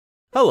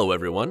Hello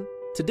everyone!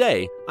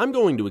 Today, I'm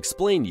going to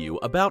explain to you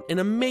about an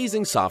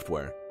amazing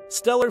software,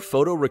 Stellar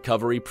Photo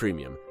Recovery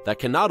Premium, that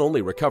can not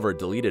only recover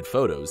deleted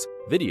photos,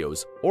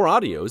 videos, or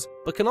audios,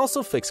 but can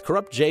also fix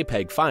corrupt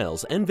JPEG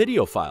files and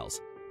video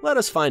files. Let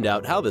us find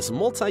out how this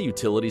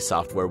multi-utility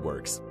software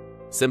works.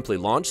 Simply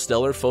launch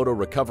Stellar Photo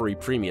Recovery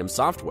Premium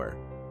software.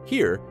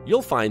 Here,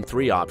 you'll find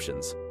three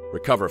options: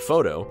 recover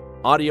photo,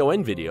 audio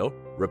and video,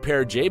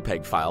 repair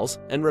JPEG files,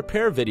 and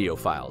repair video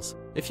files.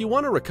 If you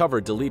want to recover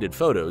deleted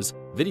photos,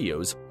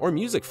 videos, or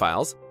music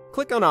files,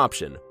 click on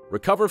option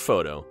Recover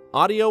Photo,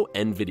 Audio,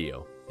 and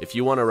Video. If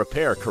you want to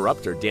repair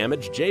corrupt or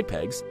damaged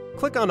JPEGs,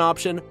 click on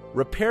option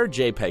Repair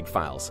JPEG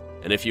Files.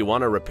 And if you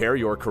want to repair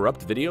your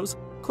corrupt videos,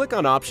 click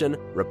on option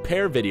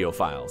Repair Video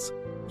Files.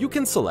 You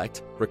can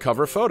select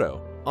Recover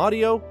Photo,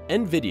 Audio,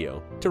 and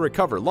Video to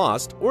recover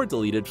lost or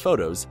deleted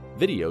photos,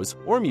 videos,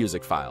 or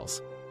music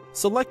files.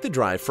 Select the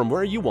drive from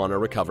where you want to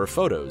recover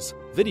photos,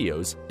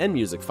 videos, and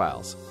music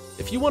files.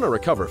 If you want to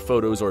recover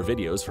photos or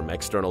videos from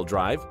external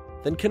drive,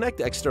 then connect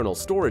external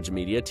storage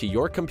media to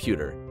your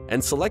computer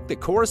and select the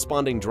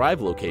corresponding drive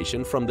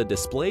location from the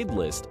displayed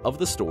list of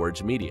the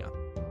storage media.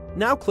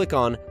 Now click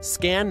on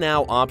Scan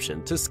Now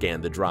option to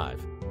scan the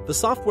drive. The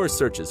software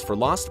searches for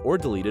lost or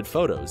deleted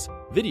photos,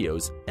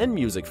 videos, and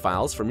music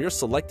files from your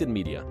selected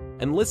media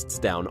and lists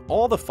down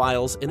all the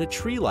files in a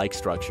tree-like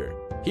structure.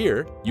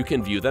 Here, you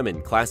can view them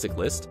in Classic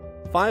List,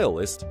 File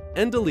List,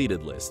 and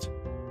Deleted List.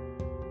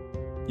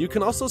 You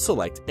can also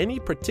select any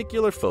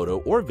particular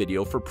photo or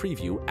video for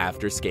preview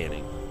after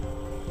scanning.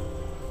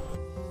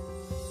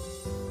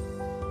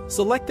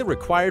 Select the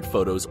required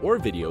photos or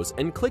videos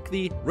and click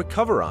the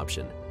Recover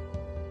option.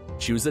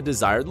 Choose a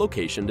desired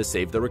location to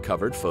save the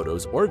recovered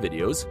photos or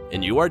videos,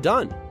 and you are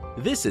done.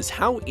 This is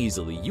how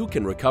easily you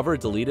can recover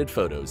deleted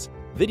photos,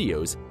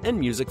 videos, and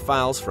music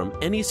files from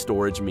any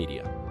storage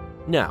media.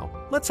 Now,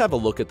 let's have a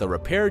look at the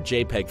Repair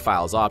JPEG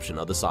Files option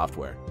of the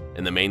software.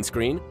 In the main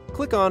screen,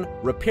 click on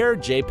Repair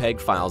JPEG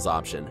Files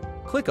option.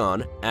 Click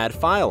on Add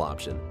File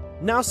option.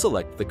 Now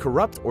select the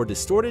corrupt or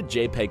distorted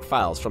JPEG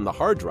files from the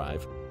hard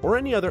drive or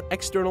any other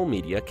external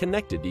media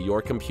connected to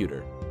your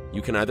computer.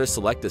 You can either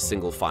select a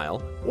single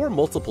file or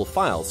multiple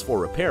files for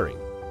repairing.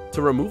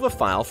 To remove a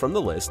file from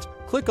the list,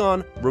 click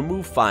on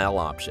Remove File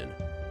option.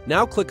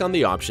 Now click on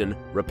the option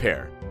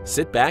Repair.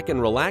 Sit back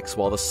and relax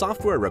while the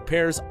software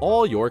repairs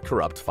all your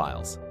corrupt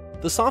files.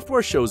 The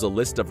software shows a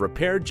list of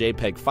repaired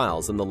JPEG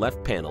files in the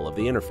left panel of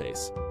the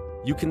interface.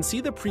 You can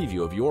see the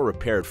preview of your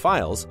repaired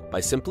files by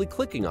simply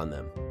clicking on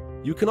them.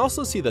 You can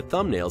also see the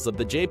thumbnails of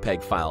the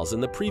JPEG files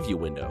in the preview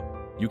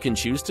window. You can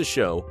choose to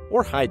show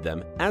or hide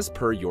them as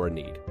per your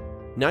need.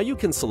 Now you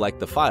can select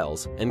the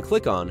files and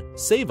click on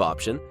Save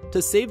option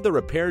to save the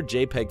repaired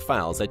JPEG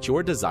files at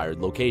your desired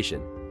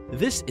location.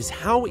 This is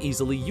how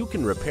easily you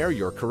can repair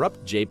your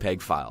corrupt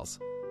JPEG files.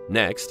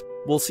 Next,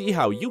 we'll see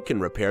how you can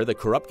repair the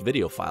corrupt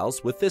video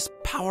files with this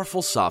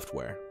powerful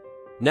software.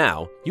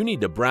 Now, you need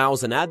to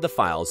browse and add the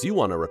files you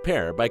want to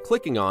repair by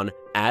clicking on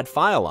Add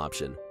File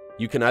option.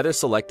 You can either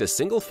select a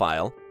single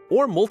file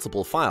or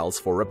multiple files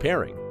for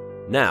repairing.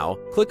 Now,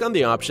 click on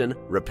the option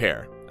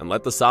Repair and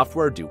let the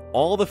software do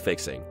all the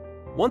fixing.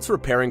 Once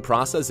repairing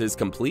process is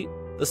complete,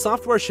 the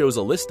software shows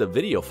a list of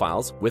video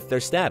files with their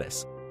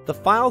status. The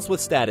files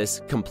with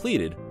status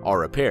completed are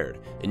repaired,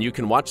 and you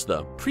can watch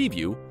the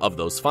preview of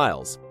those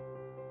files.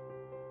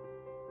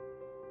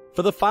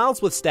 For the files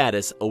with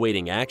status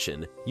awaiting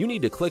action, you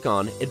need to click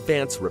on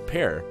Advanced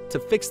Repair to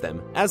fix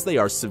them as they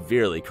are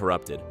severely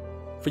corrupted.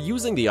 For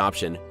using the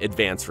option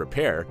Advanced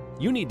Repair,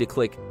 you need to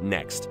click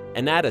Next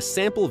and add a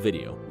sample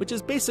video, which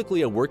is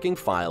basically a working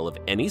file of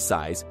any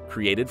size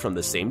created from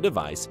the same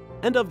device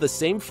and of the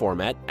same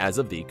format as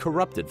of the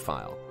corrupted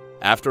file.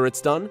 After it's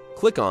done,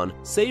 click on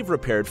Save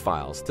Repaired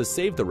Files to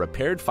save the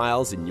repaired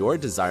files in your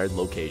desired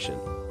location.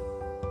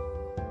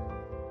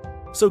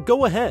 So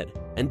go ahead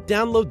and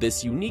download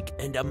this unique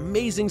and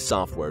amazing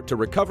software to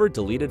recover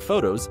deleted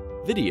photos,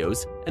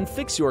 videos, and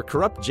fix your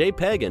corrupt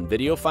JPEG and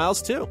video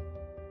files too.